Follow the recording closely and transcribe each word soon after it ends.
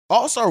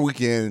All-Star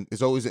Weekend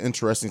is always an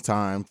interesting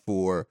time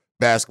for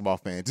basketball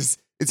fans.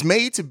 It's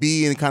made to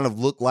be and kind of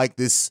look like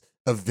this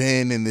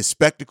event and this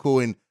spectacle,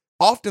 and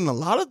often a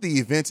lot of the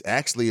events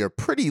actually are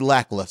pretty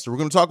lackluster. We're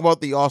going to talk about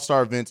the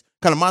All-Star events,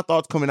 kind of my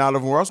thoughts coming out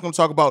of them. We're also going to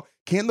talk about,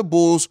 can the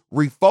Bulls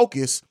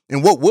refocus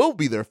and what will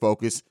be their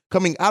focus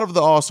coming out of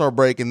the All-Star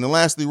break? And then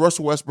lastly,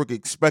 Russell Westbrook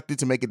expected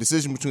to make a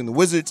decision between the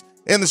Wizards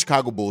and the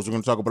Chicago Bulls. We're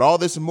going to talk about all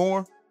this and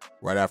more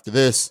right after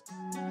this.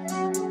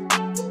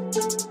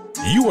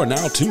 You are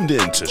now tuned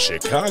in to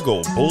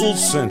Chicago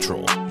Bulls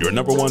Central, your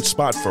number one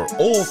spot for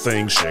all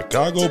things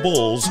Chicago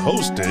Bulls,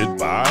 hosted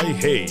by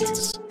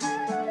Hayes.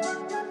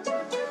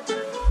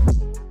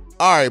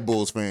 All right,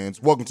 Bulls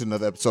fans, welcome to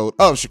another episode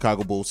of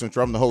Chicago Bulls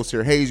Central. I'm the host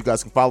here, Hayes. You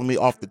guys can follow me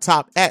off the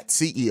top at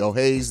CEO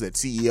Hayes.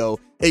 That's CEO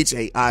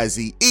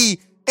Haize.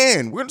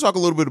 And we're going to talk a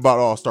little bit about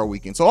All-Star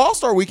Weekend. So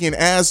All-Star Weekend,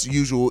 as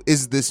usual,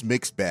 is this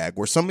mixed bag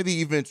where some of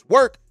the events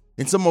work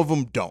and some of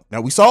them don't.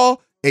 Now, we saw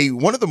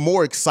one of the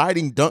more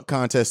exciting dunk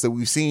contests that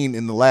we've seen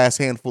in the last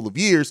handful of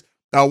years.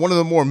 One of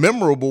the more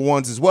memorable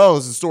ones as well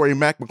is the story of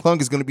Mac McClung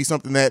is going to be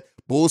something that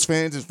Bulls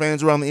fans and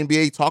fans around the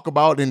NBA talk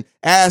about and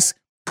ask,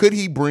 could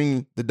he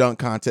bring the dunk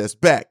contest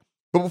back?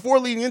 But before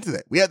leading into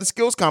that, we had the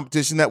skills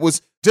competition that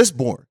was just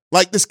boring.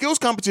 Like, the skills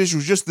competition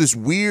was just this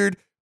weird.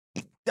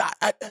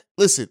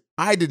 Listen,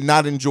 I did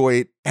not enjoy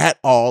it at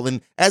all. And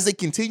as they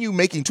continue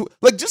making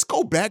just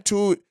go back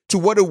to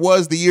what it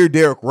was the year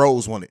Derrick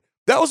Rose won it.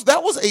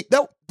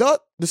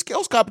 The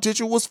skills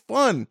competition was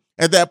fun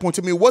at that point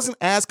to me. It wasn't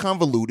as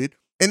convoluted,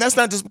 and that's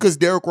not just because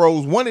Derrick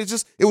Rose won it.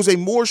 It was a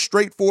more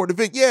straightforward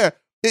event. Yeah,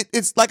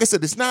 it's like I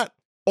said, it's not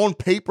on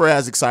paper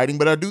as exciting,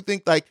 but I do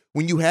think like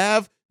when you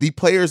have the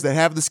players that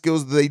have the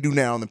skills that they do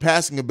now and the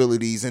passing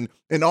abilities and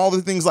all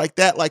the things like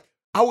that, like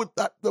I would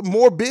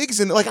more bigs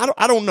and like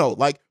I don't know,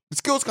 like the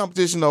skills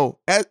competition though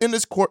in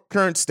this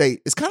current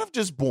state is kind of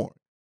just boring.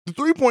 The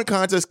three-point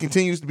contest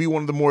continues to be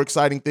one of the more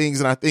exciting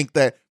things, and I think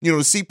that,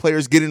 to see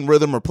players get in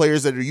rhythm or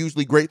players that are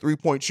usually great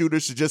three-point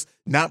shooters to just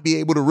not be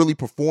able to really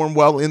perform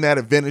well in that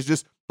event is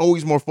just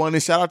always more fun.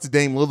 And shout out to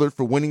Dame Lillard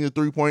for winning the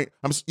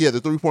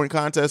three-point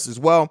contest as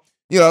well.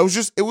 He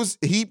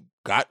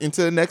got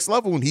into the next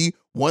level when he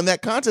won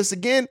that contest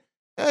again.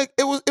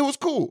 It was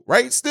cool,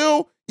 right?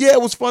 Still, yeah,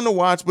 it was fun to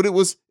watch, but it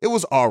was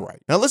all right.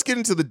 Now let's get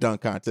into the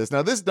dunk contest.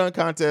 Now this dunk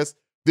contest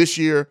this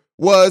year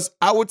was,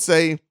 I would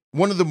say,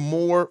 one of the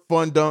more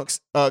fun dunks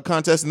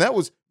contests, and that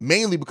was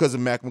mainly because of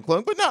Mac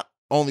McClung, but not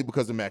only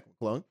because of Mac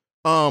McClung.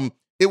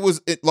 It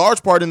was in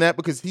large part in that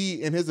because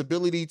he and his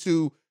ability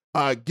to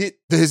get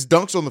his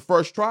dunks on the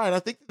first try, and I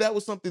think that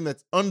was something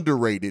that's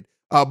underrated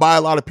by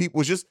a lot of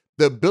people, is just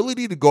the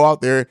ability to go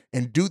out there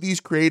and do these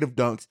creative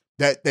dunks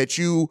that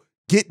you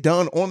get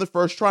done on the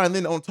first try. And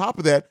then on top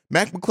of that,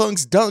 Mac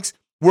McClung's dunks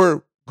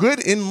were good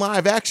in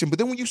live action, but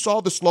then when you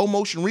saw the slow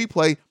motion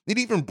replay, it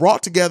even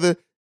brought together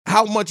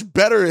how much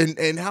better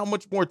and how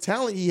much more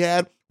talent he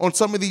had on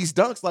some of these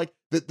dunks, like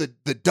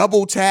the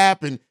double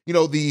tap and he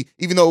didn't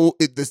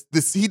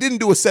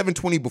do a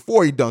 720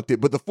 before he dunked it,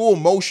 but the full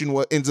motion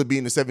ends up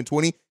being a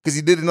 720 because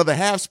he did another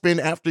half spin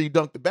after he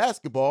dunked the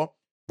basketball.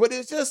 But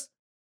it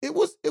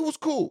was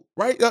cool,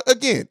 right?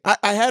 Again,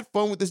 I had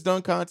fun with this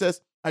dunk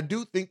contest. I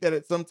do think that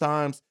at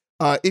sometimes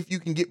if you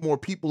can get more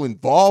people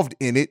involved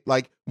in it,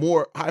 like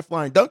more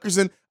high-flying dunkers,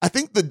 and I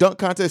think the dunk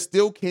contest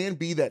still can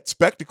be that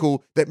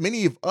spectacle that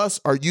many of us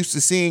are used to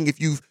seeing if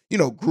you've,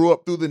 grew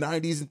up through the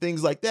 90s and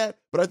things like that.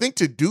 But I think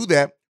to do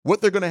that,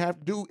 what they're going to have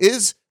to do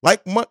is,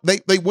 like,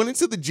 they went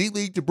into the G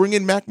League to bring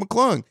in Mac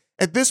McClung.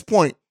 At this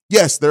point,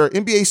 yes, there are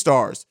NBA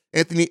stars,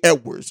 Anthony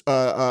Edwards,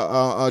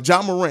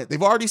 Ja Morant.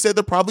 They've already said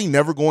they're probably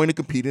never going to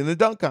compete in a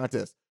dunk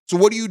contest. So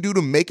what do you do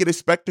to make it a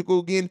spectacle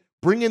again?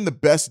 Bring in the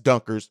best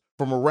dunkers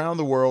from around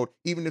the world,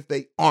 even if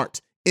they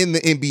aren't in the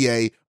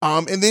NBA,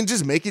 and then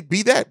just make it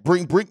be that.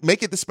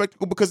 Make it the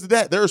spectacle because of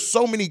that. There are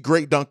so many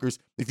great dunkers.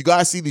 If you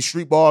guys see the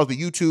street balls, the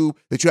YouTube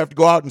that you have to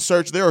go out and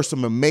search, there are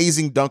some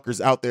amazing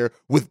dunkers out there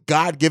with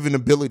God-given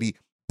ability.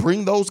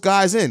 Bring those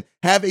guys in.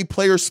 Have a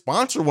player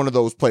sponsor one of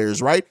those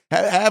players, right?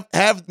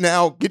 Have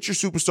now get your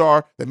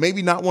superstar that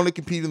maybe not want to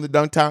compete in the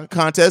dunk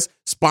contest,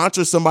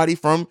 sponsor somebody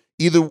from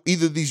either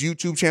these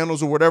YouTube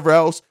channels or whatever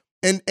else,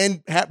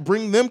 and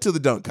bring them to the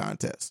dunk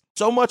contest.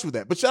 So much with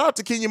that. But shout out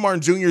to Kenyon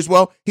Martin Jr. as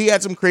well. He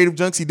had some creative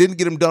dunks. He didn't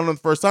get them done on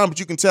the first time, but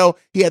you can tell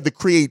he had the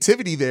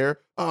creativity there.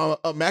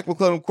 Mac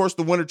McClung, of course,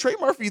 the winner. Trey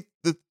Murphy,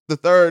 the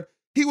third.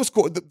 He was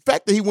cool. The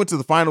fact that he went to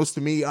the finals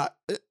to me,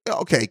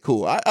 okay,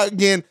 cool.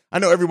 Again, I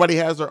know everybody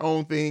has their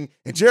own thing.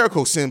 And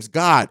Jericho Sims,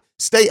 God,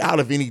 stay out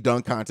of any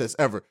dunk contest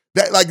ever.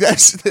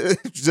 That's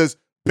just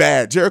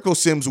bad. Jericho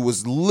Sims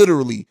was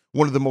literally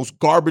one of the most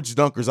garbage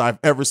dunkers I've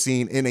ever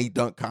seen in a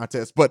dunk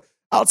contest. But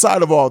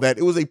outside of all that,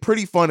 it was a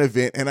pretty fun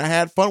event, and I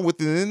had fun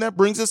with it. And then that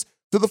brings us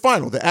to the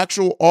final, the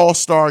actual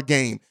All-Star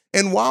game.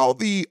 And while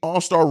the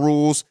All-Star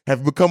rules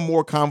have become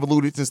more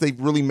convoluted since they've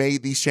really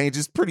made these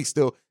changes, pretty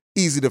still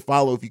easy to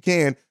follow if you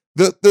can,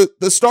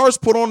 the stars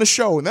put on the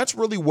show, and that's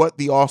really what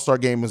the All-Star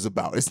game is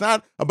about. It's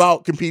not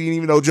about competing,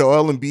 even though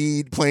Joel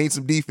Embiid playing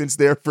some defense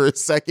there for a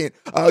second.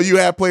 You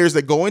have players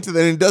that go into that,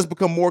 and it does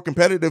become more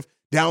competitive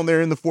down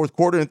there in the fourth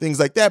quarter and things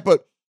like that.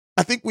 But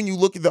I think when you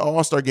look at the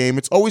All-Star game,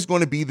 it's always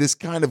going to be this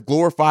kind of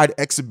glorified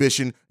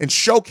exhibition and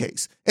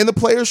showcase. And the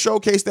players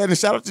showcase that. And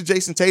shout out to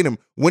Jason Tatum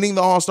winning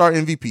the All-Star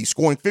MVP,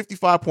 scoring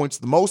 55 points,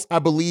 the most, I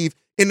believe,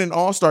 in an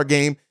All-Star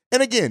game.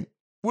 And again,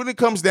 when it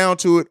comes down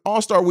to it,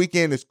 All-Star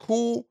weekend is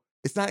cool.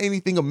 It's not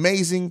anything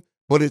amazing,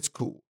 but it's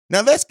cool.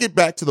 Now let's get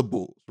back to the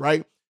Bulls,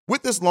 right?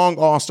 With this long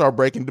All-Star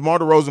break and DeMar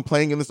DeRozan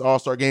playing in this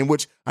All-Star game,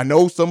 which I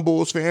know some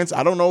Bulls fans,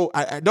 I don't know,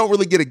 I don't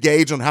really get a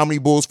gauge on how many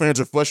Bulls fans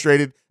are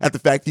frustrated at the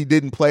fact he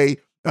didn't play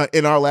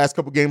in our last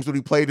couple games when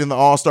he played in the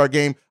All-Star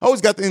game. I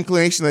always got the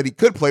inclination that he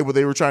could play, but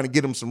they were trying to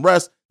get him some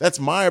rest. That's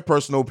my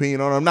personal opinion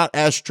on it. I'm not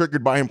as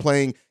triggered by him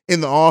playing in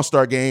the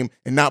All-Star game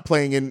and not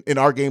playing in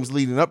our games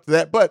leading up to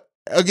that. But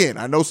again,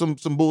 I know some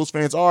Bulls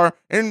fans are,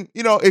 and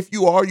if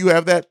you are, you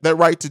have that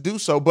right to do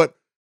so. But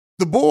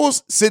the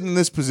Bulls sit in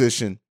this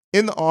position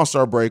in the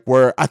All-Star break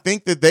where I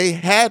think that they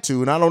had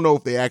to, and I don't know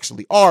if they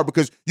actually are,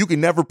 because you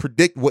can never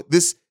predict what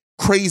this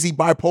crazy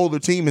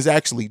bipolar team is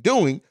actually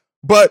doing.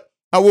 But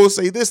I will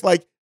say this,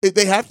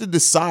 they have to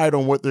decide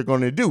on what they're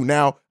going to do.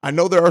 Now, I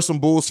know there are some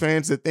Bulls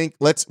fans that think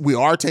we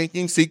are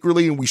tanking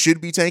secretly and we should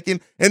be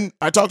tanking. And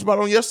I talked about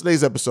it on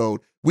yesterday's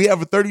episode. We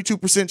have a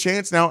 32%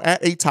 chance now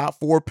at a top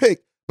 4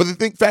 pick. But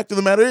the fact of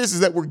the matter is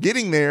that we're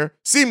getting there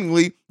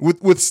seemingly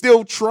with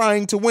still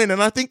trying to win.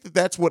 And I think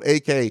that's what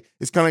AK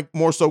is kind of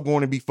more so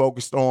going to be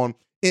focused on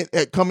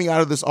coming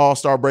out of this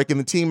All-Star break, and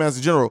the team as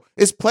a general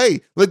is play.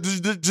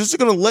 Just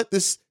going to let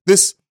this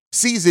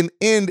season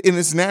end in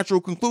its natural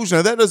conclusion.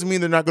 Now, that doesn't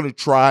mean they're not going to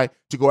try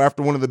to go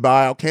after one of the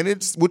buyout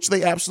candidates, which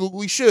they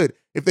absolutely should.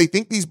 If they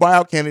think these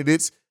buyout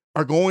candidates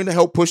are going to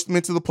help push them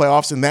into the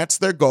playoffs and that's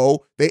their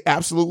goal, they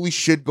absolutely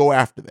should go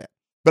after that.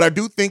 But I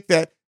do think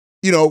that,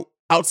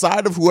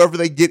 outside of whoever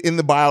they get in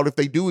the buyout, if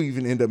they do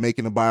even end up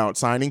making a buyout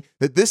signing,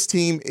 that this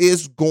team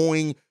is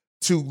going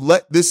to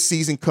let this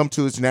season come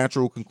to its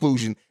natural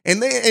conclusion.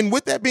 And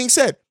with that being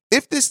said,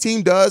 if this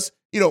team does,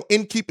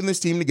 in keeping this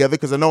team together,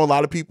 because I know a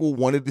lot of people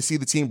wanted to see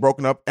the team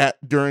broken up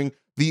during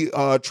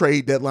the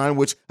trade deadline,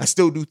 which I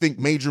still do think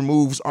major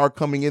moves are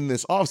coming in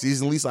this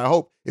offseason, at least I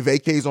hope, if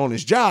AK's on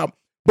his job.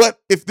 But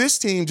if this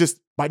team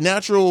just by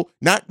natural,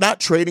 not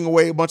trading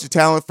away a bunch of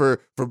talent for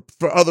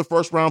other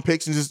first-round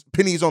picks and just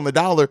pennies on the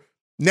dollar,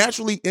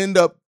 naturally end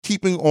up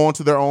keeping on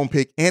to their own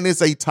pick and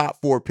it's a top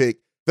 4 pick,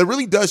 that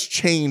really does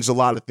change a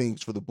lot of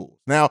things for the Bulls.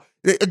 Now,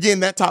 again,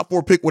 that top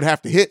 4 pick would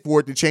have to hit for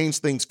it to change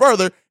things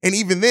further. And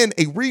even then,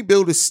 a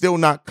rebuild is still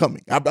not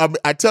coming.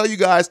 I tell you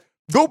guys,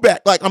 go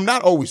back. I'm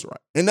not always right.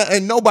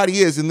 And nobody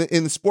is. In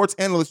the sports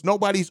analysts,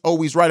 nobody's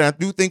always right. And I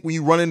do think when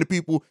you run into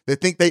people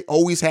that think they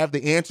always have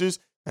the answers,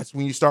 that's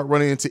when you start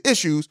running into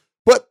issues.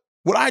 But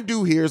what I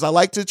do here is I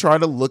like to try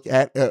to look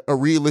at a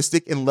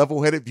realistic and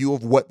level-headed view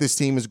of what this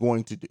team is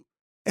going to do.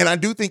 And I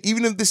do think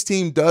even if this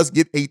team does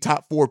get a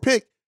top 4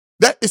 pick,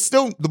 that is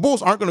still, the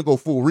Bulls aren't going to go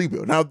full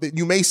rebuild. Now,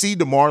 you may see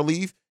DeMar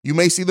leave. You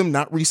may see them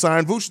not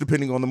re-sign Vooch,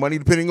 depending on the money,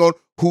 depending on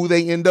who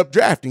they end up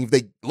drafting. If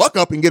they luck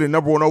up and get a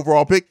number 1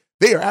 overall pick,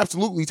 they are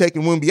absolutely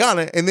taking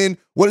Wembanyama. And then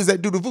what does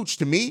that do to Vooch?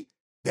 To me,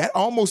 that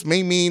almost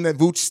may mean that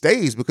Vooch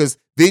stays, because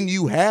then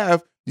you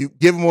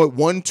give him a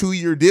 1-2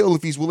 year deal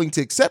if he's willing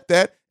to accept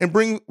that, and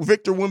bring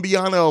Victor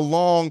Wembanyama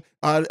along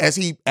as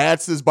he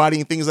adds to his body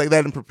and things like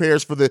that and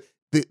prepares for the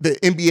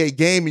NBA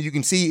game. And you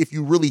can see if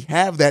you really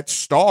have that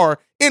star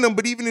in them.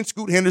 But even in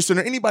Scoot Henderson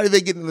or anybody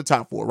they get in the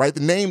top 4, right?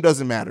 The name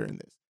doesn't matter in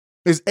this.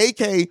 Because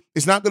AK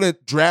is not going to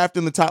draft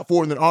in the top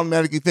 4 and then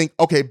automatically think,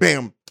 okay,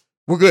 bam,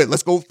 we're good.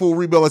 Let's go full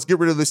rebuild. Let's get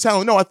rid of this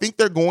talent. No, I think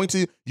they're going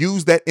to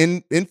use that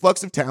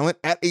influx of talent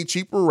at a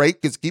cheaper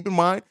rate. Because keep in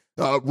mind,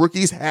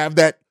 rookies have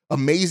that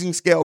amazing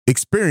scale.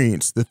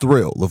 Experience the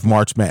thrill of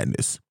March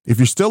Madness. If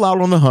you're still out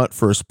on the hunt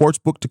for a sports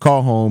book to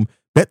call home,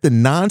 bet the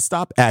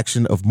nonstop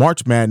action of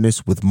March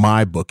Madness with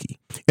MyBookie.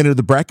 Enter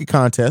the bracket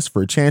contest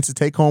for a chance to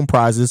take home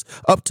prizes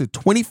up to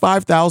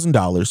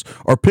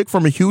 $25,000 or pick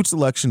from a huge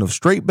selection of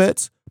straight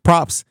bets,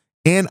 props,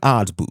 and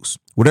odds boosts.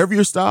 Whatever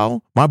your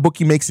style,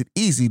 MyBookie makes it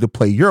easy to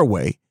play your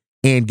way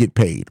and get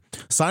paid.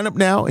 Sign up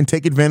now and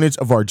take advantage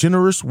of our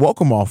generous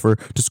welcome offer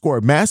to score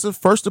a massive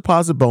first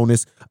deposit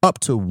bonus up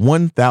to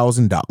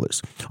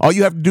 $1,000. All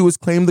you have to do is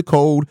claim the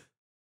code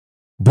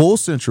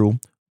BULLCENTRAL.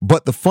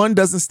 But the fun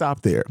doesn't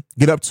stop there.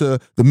 Get up to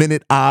the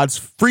minute odds,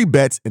 free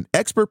bets, and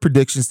expert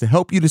predictions to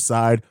help you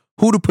decide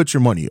who to put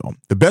your money on.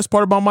 The best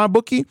part about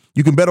MyBookie,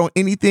 you can bet on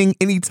anything,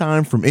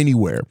 anytime, from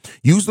anywhere.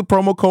 Use the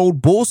promo code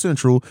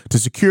BULLCENTRAL to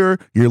secure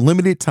your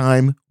limited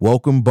time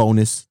welcome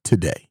bonus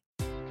today.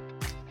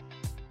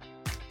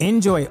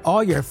 Enjoy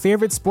all your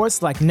favorite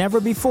sports like never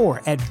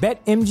before at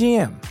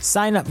BetMGM.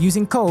 Sign up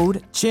using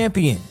code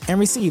CHAMPION and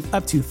receive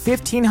up to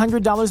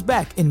 $1,500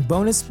 back in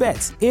bonus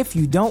bets if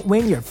you don't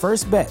win your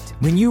first bet.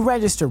 When you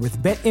register with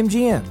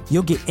BetMGM,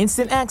 you'll get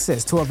instant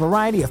access to a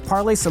variety of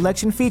parlay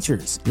selection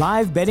features,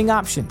 live betting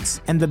options,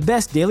 and the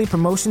best daily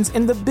promotions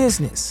in the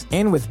business.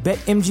 And with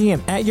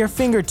BetMGM at your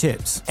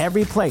fingertips,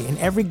 every play and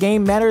every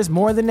game matters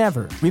more than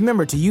ever.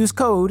 Remember to use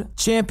code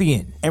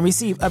CHAMPION and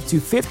receive up to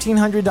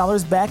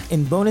 $1,500 back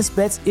in bonus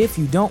bets if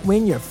you don't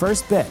win your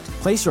first bet.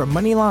 Place your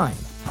money line,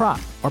 prop,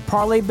 or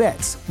parlay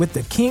bets with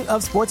the king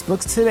of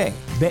sportsbooks today.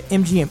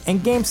 BetMGM and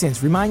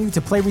GameSense remind you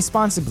to play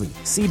responsibly.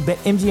 See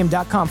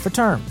BetMGM.com for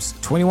terms.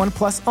 21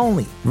 plus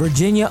only.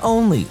 Virginia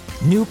only.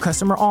 New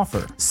customer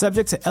offer.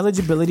 Subject to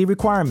eligibility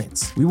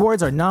requirements.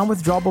 Rewards are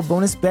non-withdrawable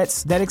bonus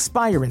bets that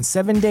expire in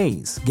 7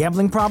 days.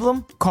 Gambling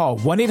problem? Call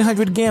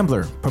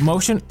 1-800-GAMBLER.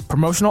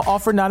 Promotional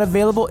offer not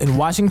available in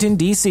Washington,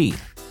 D.C.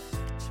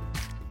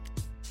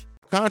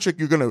 Contract,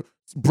 you're going to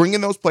bring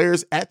in those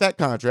players at that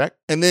contract,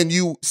 and then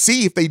you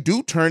see if they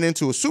do turn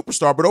into a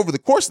superstar. But over the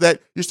course of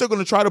that, you're still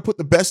going to try to put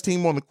the best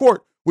team on the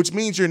court, which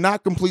means you're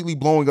not completely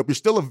blowing up. You're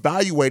still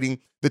evaluating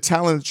the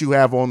talent that you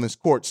have on this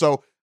court.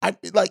 So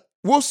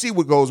we'll see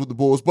what goes with the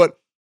Bulls. But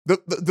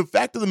the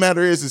fact of the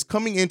matter is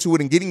coming into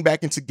it and getting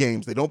back into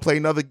games. They don't play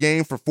another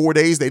game for 4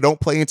 days. They don't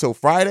play until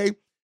Friday.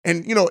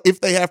 And,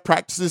 if they have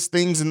practices,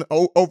 things and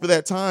over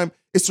that time,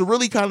 it's to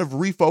really kind of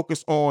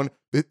refocus on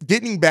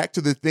getting back to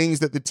the things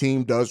that the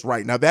team does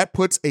right. Now, that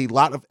puts a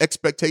lot of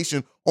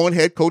expectation on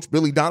head coach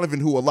Billy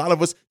Donovan, who a lot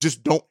of us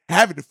just don't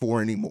have it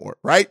for anymore,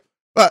 right?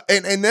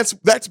 And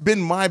that's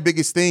been my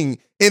biggest thing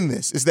in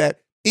this, is that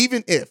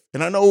even if,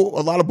 and I know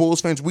a lot of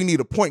Bulls fans, we need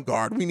a point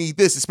guard, we need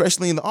this,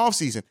 especially in the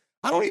offseason.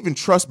 I don't even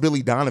trust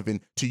Billy Donovan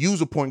to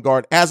use a point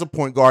guard as a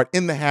point guard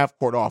in the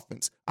half-court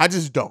offense. I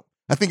just don't.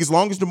 I think as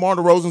long as DeMar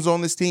DeRozan's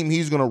on this team,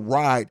 he's going to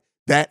ride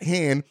that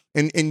hand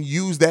and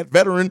use that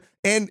veteran.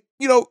 And,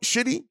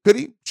 should he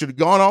have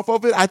gone off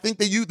of it? I think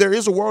that there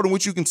is a world in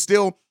which you can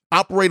still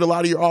operate a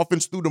lot of your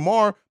offense through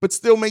DeMar, but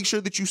still make sure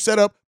that you set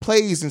up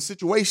plays and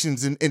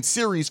situations and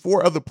series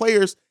for other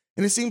players.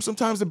 And it seems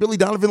sometimes that Billy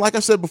Donovan, like I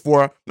said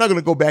before, I'm not going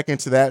to go back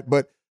into that,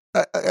 but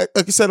like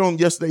I said on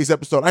yesterday's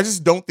episode, I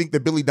just don't think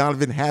that Billy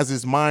Donovan has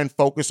his mind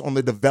focused on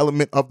the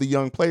development of the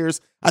young players.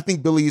 I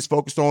think Billy is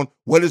focused on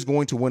what is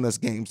going to win us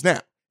games now.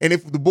 And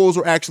if the Bulls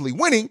were actually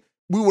winning,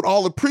 we would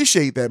all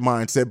appreciate that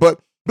mindset.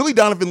 But Billy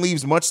Donovan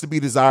leaves much to be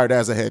desired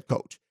as a head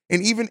coach.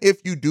 And even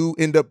if you do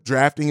end up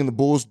drafting and the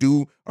Bulls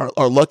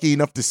are lucky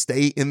enough to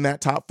stay in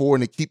that top 4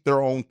 and to keep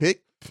their own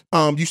pick,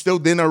 you still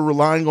then are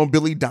relying on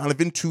Billy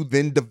Donovan to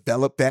then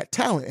develop that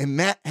talent. And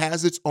that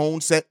has its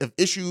own set of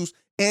issues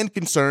and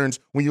concerns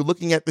when you're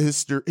looking at the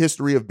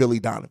history of Billy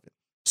Donovan.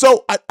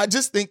 So I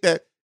just think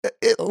that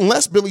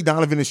unless Billy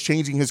Donovan is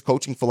changing his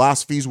coaching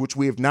philosophies, which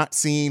we have not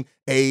seen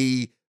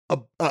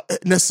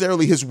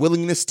necessarily his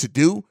willingness to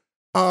do,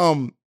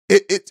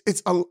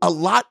 it's a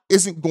lot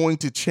isn't going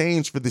to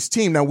change for this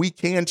team. Now, we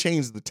can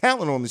change the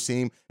talent on this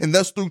team, and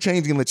thus through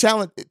changing the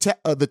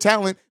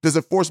talent, does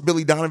it force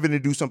Billy Donovan to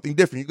do something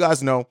different? You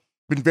guys know,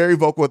 been very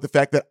vocal at the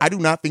fact that I do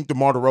not think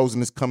DeMar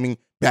DeRozan is coming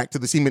back to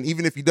the team. And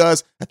even if he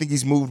does, I think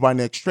he's moved by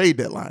next trade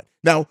deadline.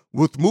 Now,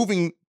 with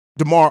moving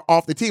DeMar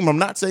off the team, I'm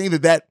not saying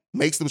that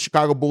makes the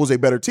Chicago Bulls a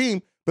better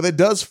team, but it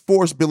does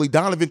force Billy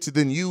Donovan to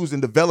then use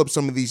and develop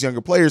some of these younger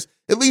players,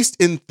 at least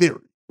in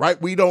theory,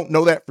 right? We don't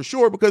know that for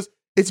sure because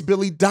it's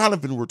Billy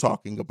Donovan we're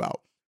talking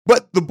about.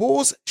 But the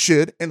Bulls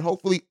should and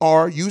hopefully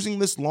are using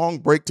this long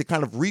break to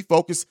kind of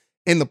refocus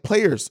in the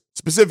players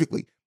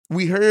specifically.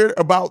 We heard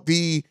about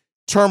the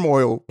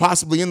turmoil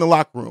possibly in the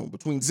locker room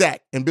between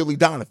Zach and Billy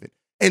Donovan.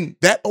 And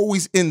that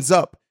always ends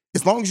up,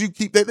 as long as you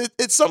keep that,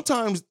 it's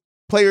sometimes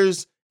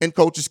players and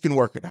coaches can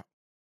work it out.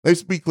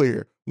 Let's be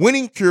clear.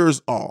 Winning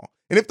cures all.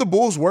 And if the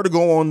Bulls were to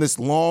go on this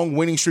long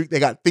winning streak, they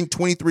got, I think,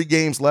 23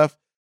 games left.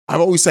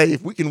 I've always say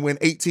if we can win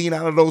 18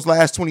 out of those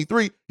last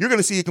 23, you're going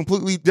to see a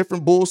completely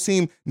different Bulls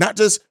team, not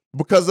just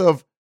because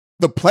of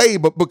the play,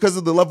 but because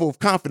of the level of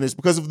confidence,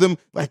 because of them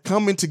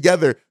coming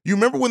together. You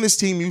remember when this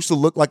team used to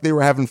look like they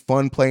were having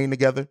fun playing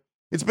together?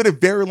 It's been a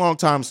very long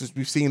time since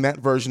we've seen that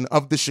version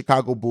of the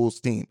Chicago Bulls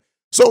team.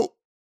 So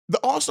the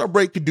All-Star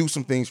break could do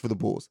some things for the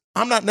Bulls.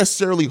 I'm not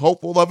necessarily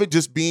hopeful of it,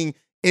 just being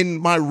in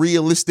my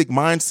realistic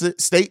mindset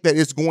state that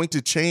it's going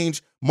to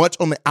change much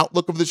on the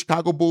outlook of the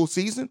Chicago Bulls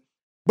season.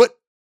 But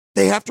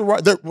they have to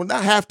ride, well,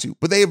 not have to,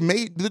 but they have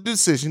made the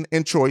decision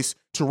and choice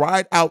to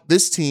ride out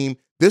this team,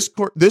 this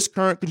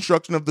current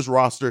construction of this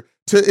roster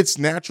to its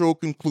natural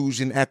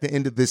conclusion at the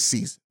end of this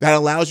season. That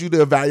allows you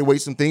to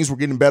evaluate some things. We're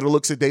getting better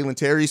looks at Dalen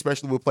Terry,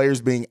 especially with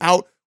players being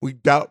out.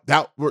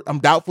 I'm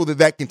doubtful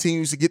that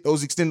continues to get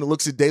those extended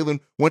looks at Dalen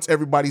once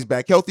everybody's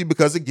back healthy,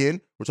 because again,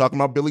 we're talking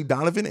about Billy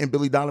Donovan and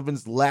Billy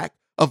Donovan's lack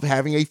of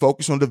having a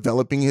focus on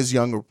developing his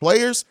younger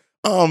players.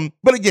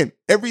 But again,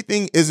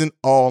 everything isn't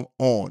all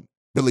on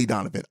Billy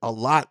Donovan. A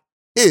lot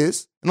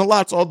is, and a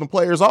lot's on the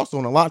players also,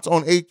 and a lot's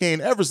on AK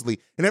and Eversley.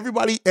 And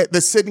everybody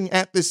that's sitting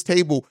at this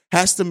table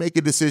has to make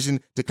a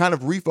decision to kind of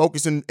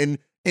refocus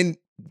and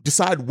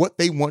decide what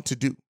they want to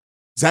do.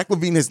 Zach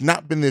LaVine has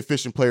not been the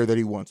efficient player that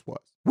he once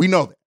was. We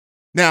know that.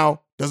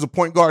 Now, does a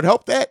point guard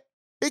help that?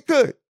 It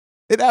could.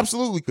 It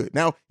absolutely could.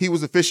 Now, he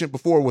was efficient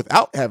before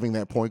without having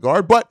that point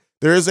guard, but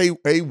there is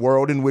a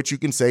world in which you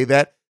can say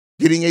that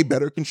getting a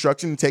better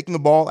construction and taking the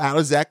ball out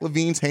of Zach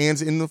LaVine's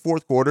hands in the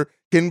fourth quarter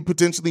can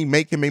potentially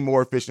make him a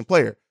more efficient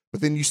player. But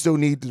then you still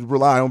need to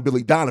rely on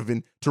Billy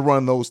Donovan to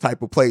run those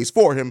type of plays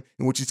for him,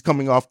 in which he's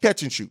coming off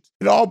catch and shoots.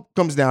 It all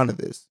comes down to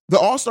this. The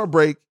All-Star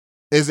break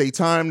is a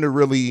time to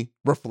really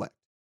reflect.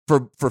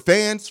 For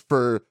fans,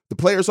 for the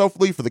players,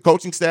 hopefully, for the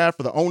coaching staff,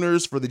 for the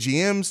owners, for the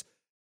GMs,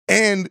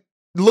 and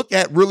look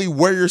at really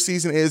where your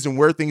season is and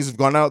where things have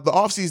gone out. The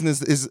offseason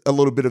is a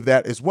little bit of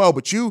that as well.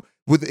 But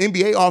with the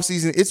NBA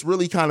offseason, it's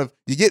really kind of,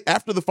 you get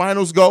after the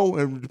finals go,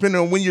 and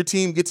depending on when your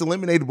team gets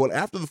eliminated, but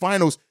after the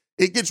finals,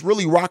 it gets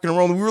really rocking and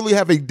rolling. We really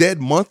have a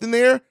dead month in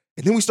there,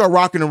 and then we start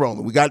rocking and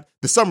rolling. We got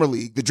the Summer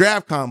League, the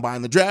Draft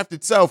Combine, the draft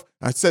itself.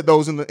 I said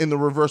those in the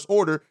reverse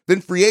order. Then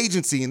free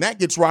agency, and that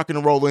gets rocking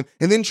and rolling,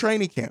 and then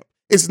training camp.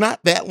 It's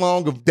not that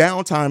long of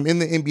downtime in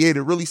the NBA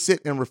to really sit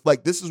and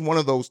reflect. This is one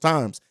of those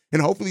times.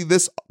 And hopefully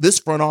this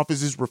front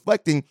office is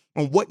reflecting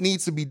on what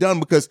needs to be done,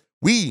 because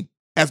we,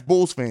 as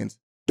Bulls fans,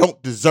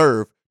 don't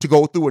deserve to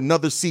go through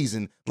another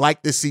season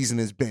like this season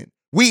has been.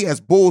 We, as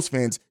Bulls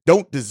fans,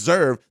 don't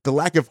deserve the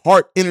lack of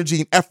heart,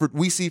 energy, and effort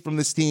we see from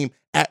this team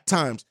at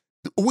times.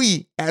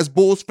 We, as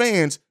Bulls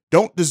fans,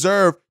 don't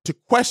deserve to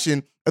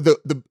question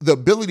the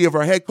ability of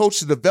our head coach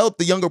to develop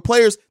the younger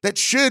players that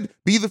should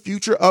be the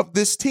future of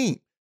this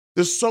team.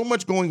 There's so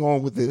much going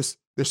on with this.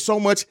 There's so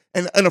much,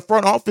 and a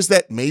front office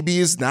that maybe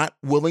is not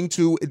willing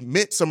to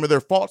admit some of their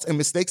faults and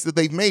mistakes that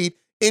they've made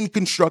in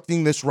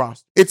constructing this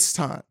roster. It's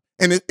time.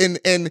 And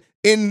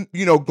in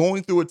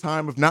going through a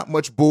time of not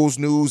much Bulls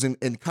news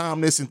and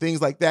calmness and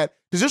things like that,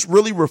 to just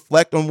really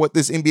reflect on what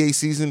this NBA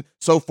season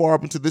so far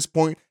up until this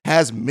point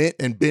has meant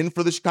and been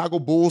for the Chicago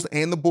Bulls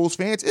and the Bulls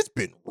fans. It's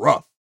been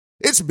rough.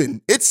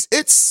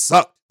 It's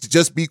sucked, to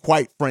just be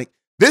quite frank.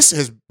 This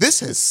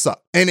has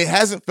sucked, and it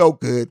hasn't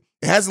felt good.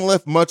 It hasn't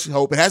left much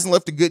hope. It hasn't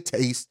left a good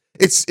taste.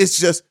 It's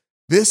just,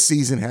 this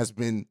season has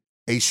been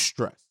a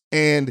stress.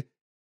 And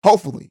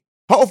hopefully,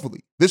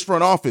 this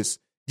front office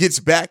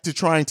gets back to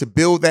trying to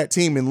build that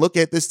team and look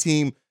at this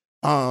team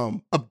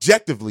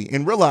objectively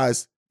and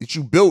realize that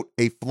you built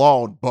a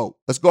flawed boat.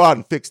 Let's go out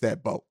and fix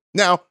that boat.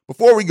 Now,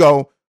 before we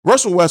go,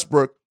 Russell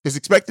Westbrook is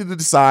expected to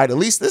decide, at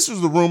least this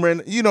was the rumor,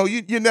 and you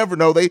never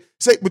know. They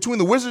say between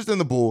the Wizards and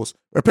the Bulls,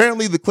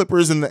 apparently the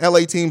Clippers and the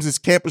LA teams, his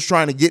camp is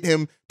trying to get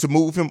him to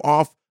move him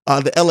off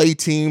the LA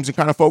teams and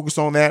kind of focus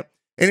on that.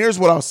 And here's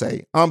what I'll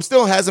say.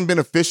 Still hasn't been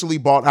officially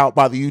bought out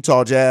by the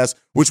Utah Jazz,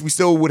 which we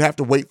still would have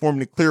to wait for him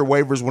to clear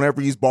waivers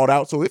whenever he's bought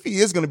out. So if he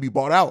is going to be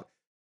bought out,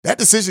 that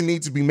decision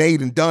needs to be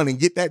made and done, and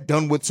get that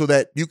done with, so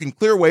that you can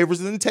clear waivers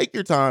and then take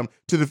your time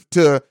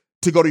to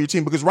go to your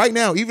team. Because right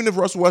now, even if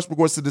Russell Westbrook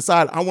was to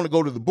decide, I want to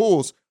go to the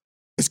Bulls,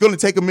 it's going to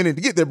take a minute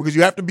to get there, because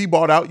you have to be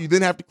bought out. You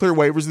then have to clear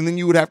waivers, and then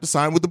you would have to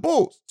sign with the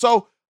Bulls.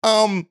 So,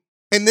 and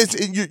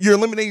you're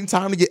eliminating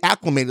time to get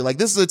acclimated. Like,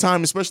 this is a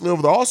time, especially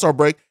over the All-Star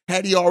break,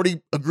 had he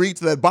already agreed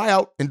to that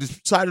buyout and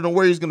decided on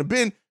where he's going to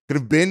be, could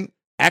have been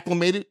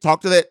acclimated,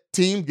 talk to that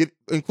team, get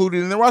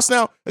included in the roster.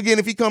 Now, again,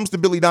 if he comes to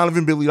Billy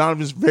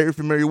Donovan's very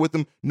familiar with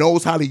him,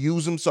 knows how to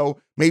use him.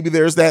 So maybe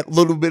there's that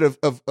little bit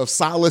of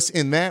solace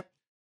in that.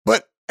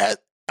 But at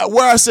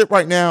where I sit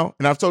right now,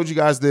 and I've told you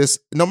guys this,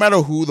 no matter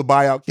who the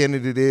buyout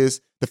candidate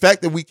is, the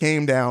fact that we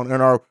came down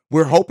and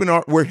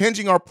we're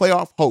hinging our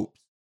playoff hopes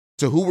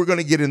to who we're going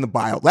to get in the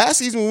buyout. Last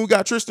season when we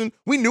got Tristan,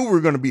 we knew we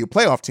were going to be a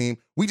playoff team.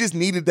 We just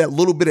needed that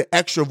little bit of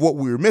extra of what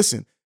we were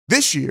missing.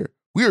 This year,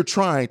 we are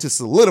trying to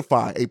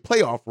solidify a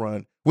playoff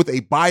run with a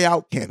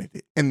buyout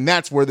candidate. And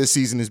that's where this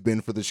season has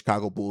been for the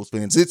Chicago Bulls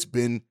fans. It's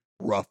been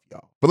rough,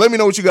 y'all. But let me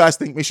know what you guys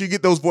think. Make sure you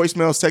get those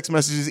voicemails, text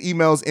messages,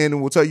 emails in,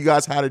 and we'll tell you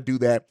guys how to do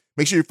that.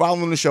 Make sure you're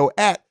following the show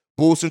at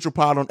Bulls Central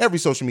Pod on every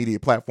social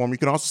media platform. You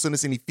can also send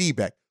us any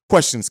feedback,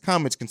 questions,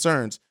 comments,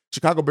 concerns.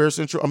 Bulls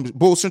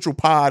Central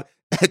Pod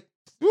at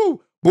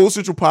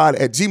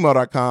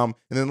bullcentralpod@gmail.com.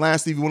 And then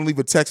lastly, if you want to leave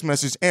a text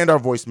message and our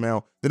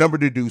voicemail, the number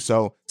to do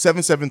so,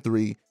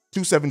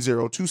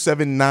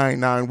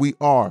 773-270-2799. We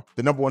are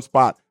the number one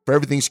spot for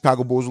everything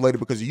Chicago Bulls related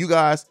because of you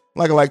guys.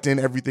 Like I like to end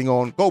everything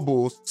on Go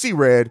Bulls, See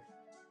Red.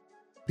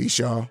 Peace,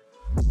 y'all.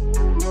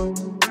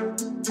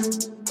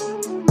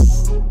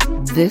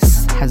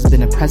 This has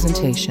been a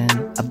presentation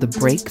of the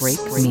Break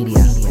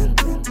Media.